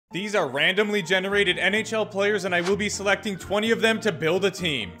These are randomly generated NHL players, and I will be selecting 20 of them to build a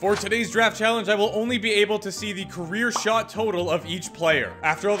team. For today's draft challenge, I will only be able to see the career shot total of each player.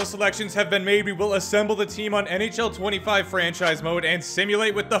 After all the selections have been made, we will assemble the team on NHL 25 franchise mode and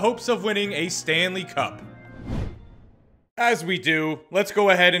simulate with the hopes of winning a Stanley Cup. As we do, let's go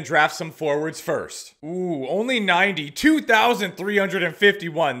ahead and draft some forwards first. Ooh, only 90.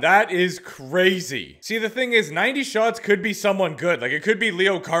 2,351. That is crazy. See, the thing is, 90 shots could be someone good. Like, it could be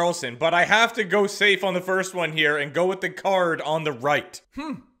Leo Carlsson, but I have to go safe on the first one here and go with the card on the right.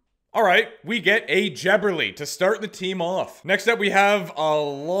 Alright, we get a Jebberly to start the team off. Next up, we have a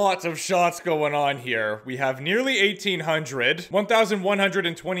lot of shots going on here. We have nearly 1,800,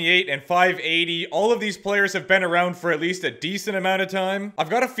 1,128, and 580. All of these players have been around for at least a decent amount of time. I've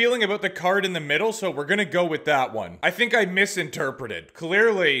got a feeling about the card in the middle, so we're gonna go with that one. I think I misinterpreted.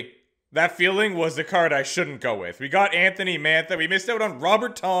 Clearly, that feeling was the card I shouldn't go with. We got Anthony Mantha. We missed out on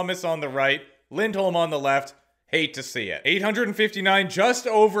Robert Thomas on the right, Lindholm on the left. Hate to see it. 859, just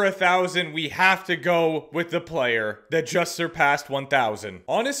over 1,000. We have to go with the player that just surpassed 1,000.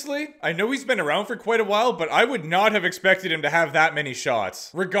 Honestly, I know he's been around for quite a while, but I would not have expected him to have that many shots.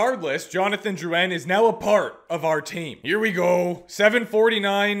 Regardless, Jonathan Drouin is now a part of our team. Here we go.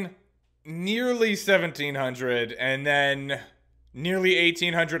 749, nearly 1,700, and then nearly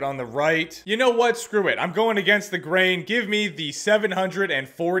 1,800 on the right. You know what? Screw it. I'm going against the grain. Give me the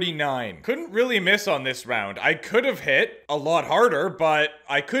 749. Couldn't really miss on this round. I could have hit a lot harder, but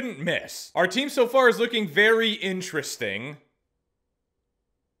I couldn't miss. Our team so far is looking very interesting.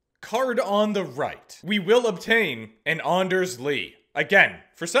 Card on the right. We will obtain an Anders Lee. Again,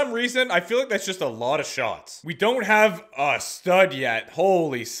 for some reason, I feel like that's just a lot of shots. We don't have a stud yet.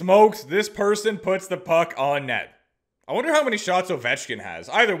 Holy smokes. This person puts the puck on net. I wonder how many shots Ovechkin has.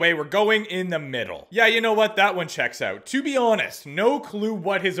 Either way, we're going in the middle. Yeah, you know what? That one checks out. To be honest, no clue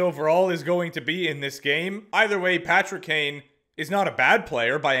what his overall is going to be in this game. Either way, Patrick Kane is not a bad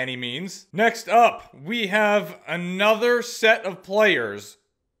player by any means. Next up, we have another set of players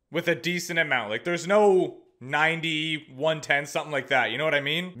with a decent amount. Like, there's no 90, 110, something like that. You know what I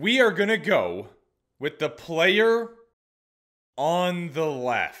mean? We are gonna go with the player on the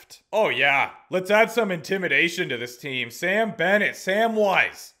left. Oh yeah, let's add some intimidation to this team. Sam Bennett,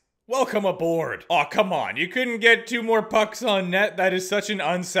 Samwise, welcome aboard. Oh, come on, you couldn't get 2 more pucks on net? That is such an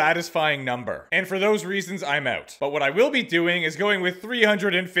unsatisfying number. And for those reasons, I'm out. But what I will be doing is going with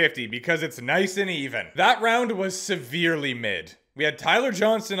 350 because it's nice and even. That round was severely mid. We had Tyler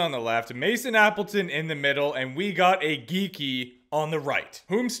Johnson on the left, Mason Appleton in the middle, and we got a Geeky on the right.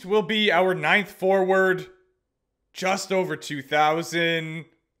 Whomst will be our 9th forward. Just over 2,000.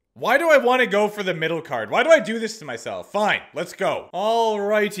 Why do I want to go for the middle card? Why do I do this to myself? Fine, let's go.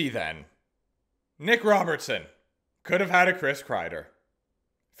 Alrighty then. Nick Robertson. Could have had a Chris Kreider.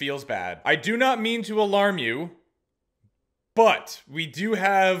 Feels bad. I do not mean to alarm you, but we do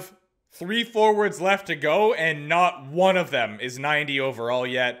have 3 forwards left to go, and not one of them is 90 overall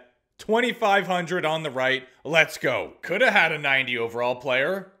yet. 2,500 on the right. Let's go. Could have had a 90 overall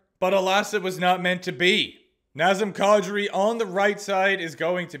player, but alas, it was not meant to be. Nazem Kadri on the right side is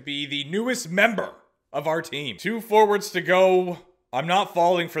going to be the newest member of our team. 2 forwards to go. I'm not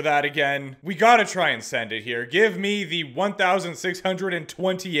falling for that again. We gotta try and send it here. Give me the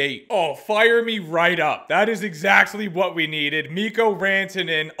 1,628. Oh, fire me right up. That is exactly what we needed. Mikko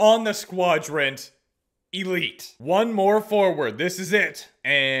Rantanen on the quadrant. Elite. 1 more forward. This is it.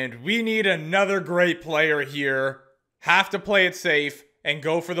 And we need another great player here. Have to play it safe and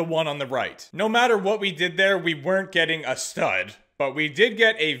go for the one on the right. No matter what we did there, we weren't getting a stud, but we did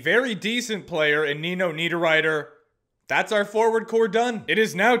get a very decent player in Nino Niederreiter. That's our forward core done. It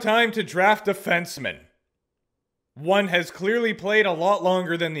is now time to draft defensemen. One has clearly played a lot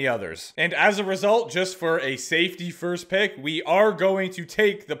longer than the others. And as a result, just for a safety first pick, we are going to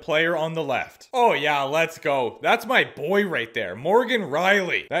take the player on the left. Oh yeah, let's go. That's my boy right there, Morgan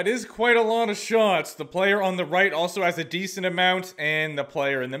Rielly. That is quite a lot of shots. The player on the right also has a decent amount, and the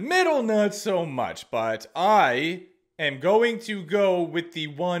player in the middle, not so much. But I am going to go with the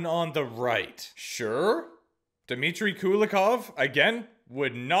one on the right. Sure. Dmitry Kulikov, again.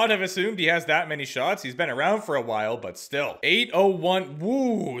 Would not have assumed he has that many shots. He's been around for a while, but still. 801.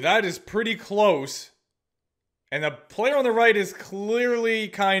 Woo, that is pretty close. And the player on the right is clearly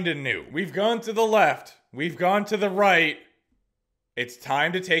kind of new. We've gone to the left. We've gone to the right. It's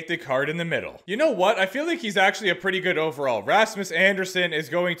time to take the card in the middle. You know what? I feel like he's actually a pretty good overall. Rasmus Anderson is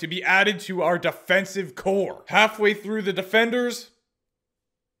going to be added to our defensive core. Halfway through the defenders,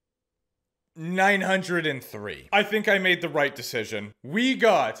 903. I think I made the right decision. We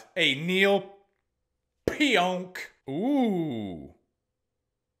got a Neil Pionk. Ooh.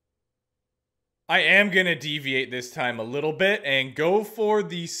 I am gonna deviate this time a little bit and go for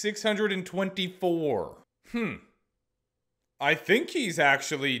the 624. I think he's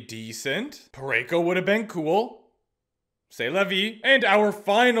actually decent. Parayko would have been cool. C'est la vie. And our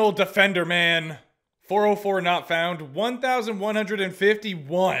final defender man. 404 not found.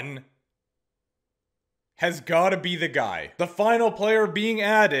 1,151 has gotta be the guy. The final player being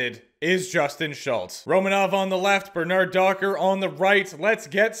added is Justin Schultz. Romanov on the left, Bernard Docker on the right. Let's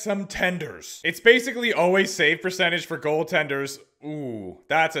get some tenders. It's basically always save percentage for goaltenders. Ooh,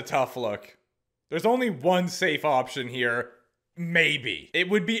 that's a tough look. There's only one safe option here. Maybe. It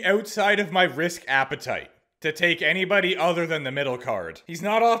would be outside of my risk appetite to take anybody other than the middle card. He's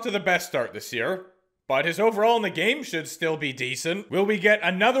not off to the best start this year, but his overall in the game should still be decent. Will we get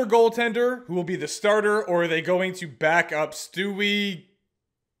another goaltender who will be the starter, or are they going to back up Stewie?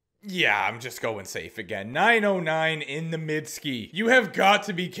 Yeah, I'm just going safe again. 909 in the mid-ski. You have got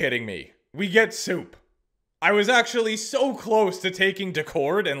to be kidding me. We get Soup. I was actually so close to taking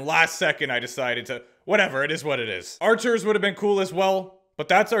Decord, and last second I decided to... Whatever, it is what it is. Archers would have been cool as well, but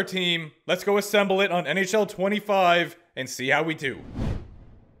that's our team. Let's go assemble it on NHL 25 and see how we do.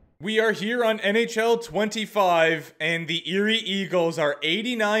 We are here on NHL 25, and the Erie Eagles are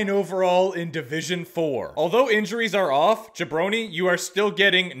 89 overall in Division 4. Although injuries are off, Jabroni, you are still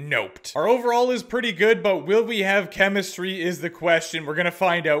getting noped. Our overall is pretty good, but will we have chemistry is the question. We're gonna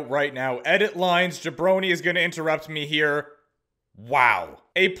find out right now. Edit lines, Jabroni is gonna interrupt me here. Wow.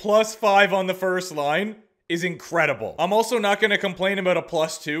 A +5 on the first line is incredible. I'm also not going to complain about a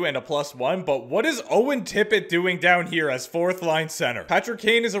 +2 and a +1, but what is Owen Tippett doing down here as fourth line center? Patrick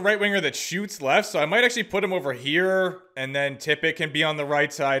Kane is a right winger that shoots left, so I might actually put him over here, and then Tippett can be on the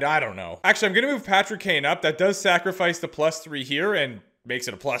right side. I don't know. Actually, I'm going to move Patrick Kane up. That does sacrifice the +3 here, and makes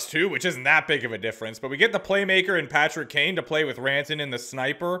it a +2, which isn't that big of a difference. But we get the playmaker in Patrick Kane to play with Ranton in the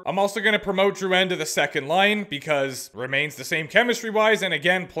sniper. I'm also going to promote Drouin to the second line because remains the same chemistry-wise, and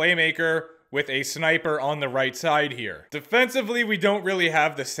again, playmaker with a sniper on the right side here. Defensively, we don't really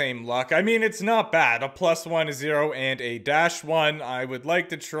have the same luck. I mean, it's not bad. A +1, a 0, and a -1. I would like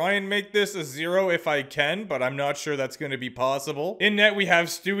to try and make this a 0 if I can, but I'm not sure that's going to be possible. In net, we have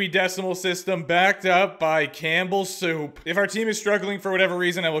Stewie Decimal System backed up by Campbell Soup. If our team is struggling for whatever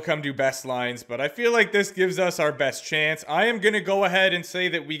reason, I will come do best lines, but I feel like this gives us our best chance. I am going to go ahead and say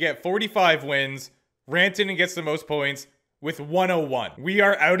that we get 45 wins. Rantanen gets the most points with 101. We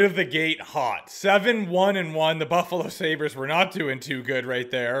are out of the gate hot. 7-1-1. The Buffalo Sabres were not doing too good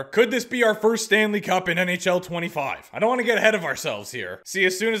right there. Could this be our first Stanley Cup in NHL 25? I don't want to get ahead of ourselves here. See,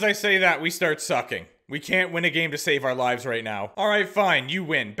 as soon as I say that, we start sucking. We can't win a game to save our lives right now. Alright, fine, you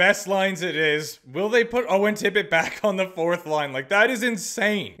win. Best lines it is. Will they put Owen Tippett back on the fourth line? Like, that is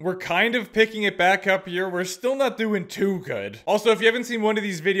insane. We're kind of picking it back up here. We're still not doing too good. Also, if you haven't seen one of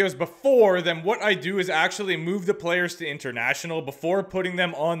these videos before, then what I do is actually move the players to international before putting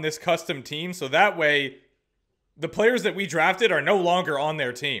them on this custom team, so that way the players that we drafted are no longer on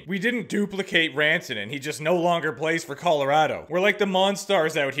their team. We didn't duplicate Rantanen. He just no longer plays for Colorado. We're like the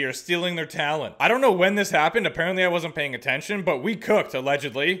Monstars out here stealing their talent. I don't know when this happened. Apparently I wasn't paying attention, but we cooked,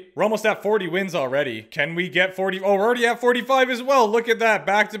 allegedly. We're almost at 40 wins already. Can we get 40? Oh, we're already at 45 as well. Look at that.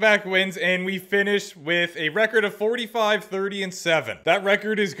 Back-to-back wins, and we finish with a record of 45, 30, and 7. That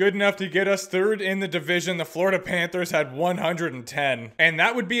record is good enough to get us third in the division. The Florida Panthers had 110, and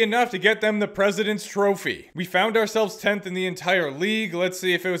that would be enough to get them the President's Trophy. We found ourselves 10th in the entire league. Let's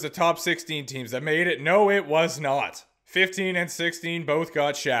see if it was the top 16 teams that made it. No, it was not. 15 and 16 both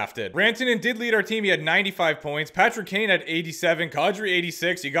got shafted. Rantanen did lead our team. He had 95 points. Patrick Kane had 87. Kadri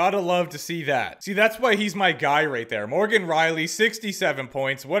 86. You gotta love to see that. See, that's why he's my guy right there. Morgan Riley, 67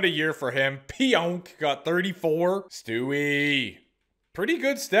 points. What a year for him. Pionk got 34. Stewie. Pretty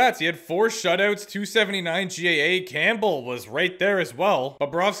good stats. He had 4 shutouts, 279 GAA. Campbell was right there as well.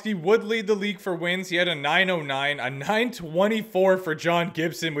 Bobrovsky would lead the league for wins. He had a 909, a 924 for John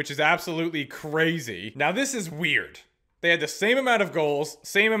Gibson, which is absolutely crazy. Now, this is weird. They had the same amount of goals,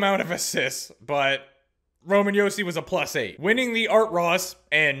 same amount of assists, but Roman Josi was a +8. Winning the Art Ross,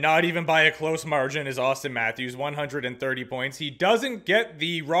 and not even by a close margin, is Austin Matthews, 130 points. He doesn't get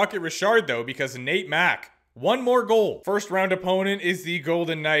the Rocket Richard, though, because Nate Mack, 1 more goal. First round opponent is the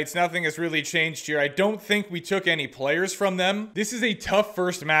Golden Knights. Nothing has really changed here. I don't think we took any players from them. This is a tough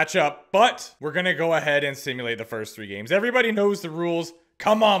first matchup, but we're going to go ahead and simulate the first 3 games. Everybody knows the rules.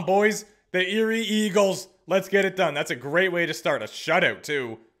 Come on, boys. The Erie Eagles. Let's get it done. That's a great way to start. A shutout,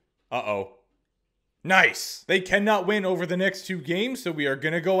 too. Uh-oh. Nice. They cannot win over the next 2 games, so we are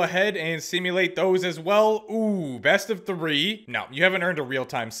going to go ahead and simulate those as well. Ooh, best of 3. No, you haven't earned a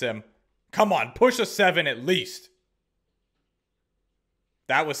real-time sim. Come on, push a 7 at least.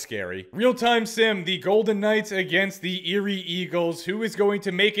 That was scary. Real-time sim, the Golden Knights against the Erie Eagles. Who is going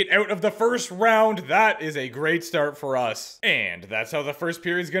to make it out of the first round? That is a great start for us. And that's how the first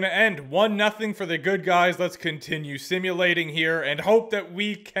period is going to end. 1-0 for the good guys. Let's continue simulating here and hope that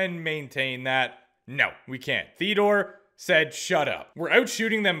we can maintain that. No, we can't. Theodore said, shut up. We're out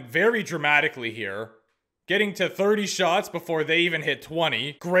shooting them very dramatically here. Getting to 30 shots before they even hit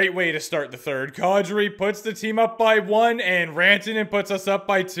 20. Great way to start the third. Kadri puts the team up by 1 and Rantanen puts us up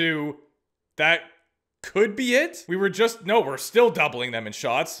by 2. That could be it. We're still doubling them in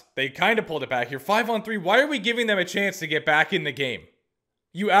shots. They kind of pulled it back here. 5-on-3. Why are we giving them a chance to get back in the game?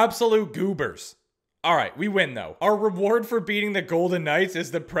 You absolute goobers. All right, we win though. Our reward for beating the Golden Knights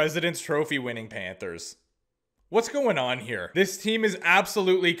is the President's Trophy winning Panthers. What's going on here? This team is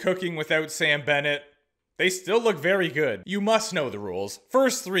absolutely cooking without Sam Bennett. They still look very good. You must know the rules.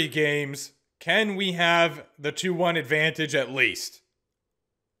 First 3 games, can we have the 2-1 advantage at least?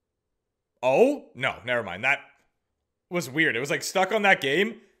 Oh? No, never mind. That was weird. It was like stuck on that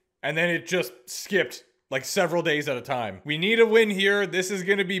game, and then it just skipped like several days at a time. We need a win here. This is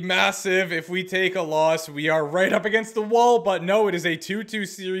going to be massive. If we take a loss, we are right up against the wall, but no, it is a 2-2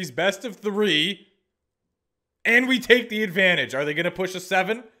 series, best of 3, and we take the advantage. Are they going to push a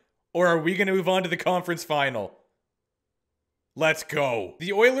 7? Or are we going to move on to the conference final? Let's go.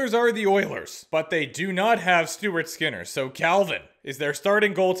 The Oilers are the Oilers, but they do not have Stuart Skinner. So Calvin is their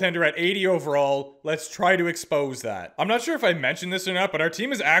starting goaltender at 80 overall. Let's try to expose that. I'm not sure if I mentioned this or not, but our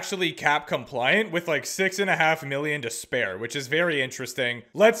team is actually cap compliant with like $6.5 million to spare, which is very interesting.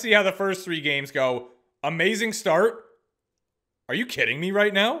 Let's see how the first 3 games go. Amazing start. Are you kidding me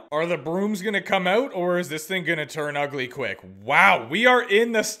right now? Are the brooms gonna come out, or is this thing gonna turn ugly quick? Wow, we are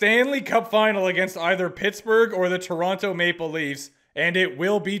in the Stanley Cup final against either Pittsburgh or the Toronto Maple Leafs, and it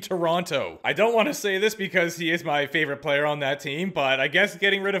will be Toronto. I don't want to say this because he is my favorite player on that team, but I guess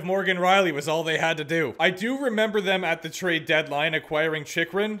getting rid of Morgan Rielly was all they had to do. I do remember them at the trade deadline acquiring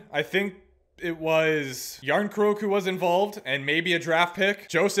Chychrun. I think it was Yarncroke who was involved, and maybe a draft pick.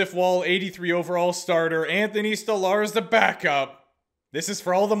 Joseph Woll, 83 overall starter. Anthony Stolarz, the backup. This is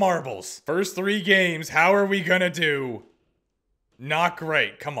for all the marbles. First 3 games, how are we gonna do? Not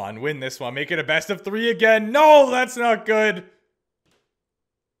great. Come on, win this one. Make it a best of 3 again. No, that's not good.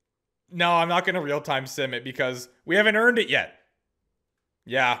 No, I'm not gonna real-time sim it because we haven't earned it yet.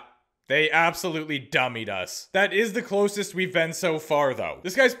 Yeah, they absolutely dummied us. That is the closest we've been so far, though.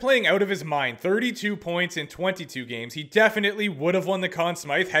 This guy's playing out of his mind. 32 points in 22 games. He definitely would have won the Conn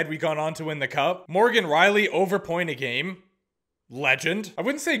Smythe had we gone on to win the Cup. Morgan Rielly over point a game. Legend. I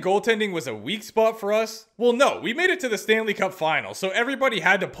wouldn't say goaltending was a weak spot for us. Well, no, we made it to the Stanley Cup final, so everybody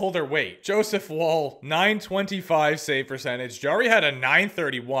had to pull their weight. Joseph Woll, 925 save percentage. Jari had a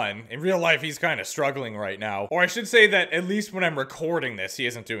 931. In real life, he's kind of struggling right now. Or I should say that at least when I'm recording this, he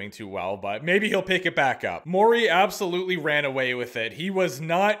isn't doing too well, but maybe he'll pick it back up. Maury absolutely ran away with it. He was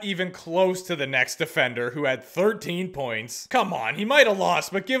not even close to the next defender, who had 13 points. Come on, he might have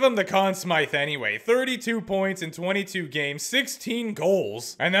lost, but give him the Conn Smythe anyway. 32 points in 22 games, 16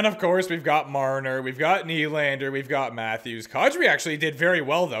 goals. And then, of course, we've got Marner, we've got Nylander, we've got Matthews. Kadri actually did very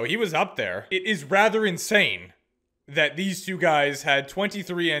well, though. He was up there. It is rather insane that these 2 guys had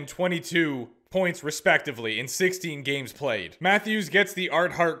 23 and 22 points respectively in 16 games played. Matthews gets the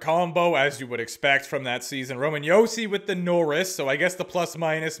Art Hart combo, as you would expect from that season. Roman Josi with the Norris, so I guess the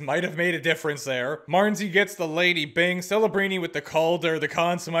plus-minus might have made a difference there. Marnsey gets the Lady Bing. Celebrini with the Calder. The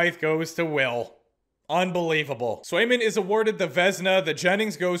Conn Smythe goes to Will. Unbelievable. Swayman is awarded the Vezina. The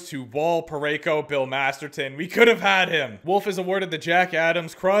Jennings goes to Wall, Parayko, Bill Masterton. We could have had him. Wolf is awarded the Jack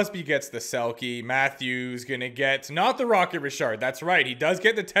Adams. Crosby gets the Selke. Matthews gonna get not the Rocket Richard. That's right. He does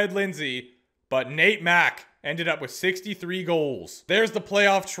get the Ted Lindsay, but Nate Mack ended up with 63 goals. There's the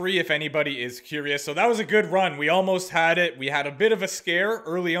playoff tree if anybody is curious. So that was a good run. We almost had it. We had a bit of a scare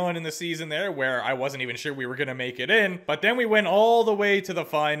early on in the season there where I wasn't even sure we were gonna make it in, but then we went all the way to the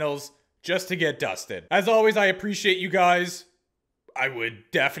finals just to get dusted. As always, I appreciate you guys. I would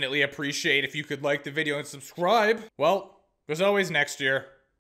definitely appreciate if you could like the video and subscribe. Well, there's always next year.